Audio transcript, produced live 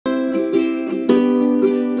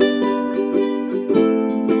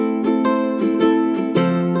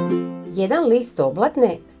Jedan list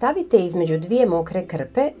oblatne stavite između dvije mokre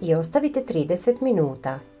krpe i ostavite 30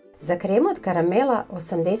 minuta. Za kremu od karamela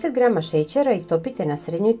 80 g šećera istopite na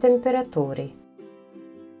srednjoj temperaturi.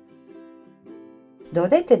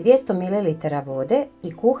 Dodajte 200 ml vode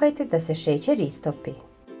i kuhajte da se šećer istopi.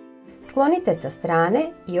 Sklonite sa strane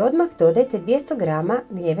i odmah dodajte 200 g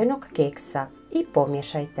mljevenog keksa i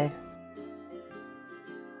pomiješajte.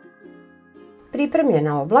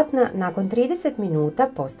 Pripremljena oblatna nakon 30 minuta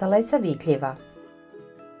postala je savitljiva.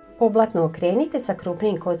 Oblatno okrenite sa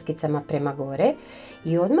krupnijim kockicama prema gore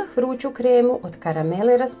i odmah vruću kremu od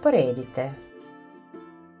karamele rasporedite.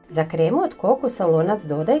 Za kremu od kokosa u lonac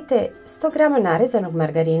dodajte 100 g narezanog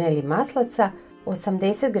margarina ili maslaca,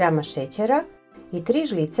 80 g šećera i 3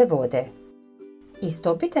 žlice vode.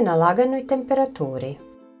 Istopite na laganoj temperaturi.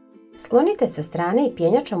 Sklonite sa strane i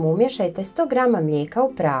pjenjačom umiješajte 100 g mlijeka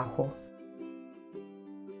u prahu.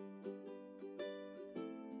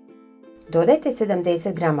 Dodajte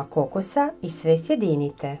 70 g kokosa i sve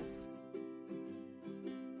sjedinite.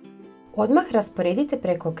 Odmah rasporedite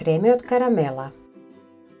preko kreme od karamela.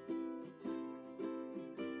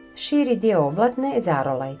 Širi dio oblatne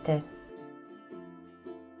zarolajte.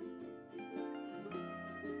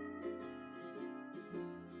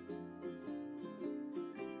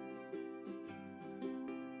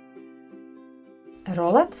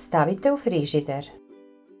 Rolat stavite u frižider.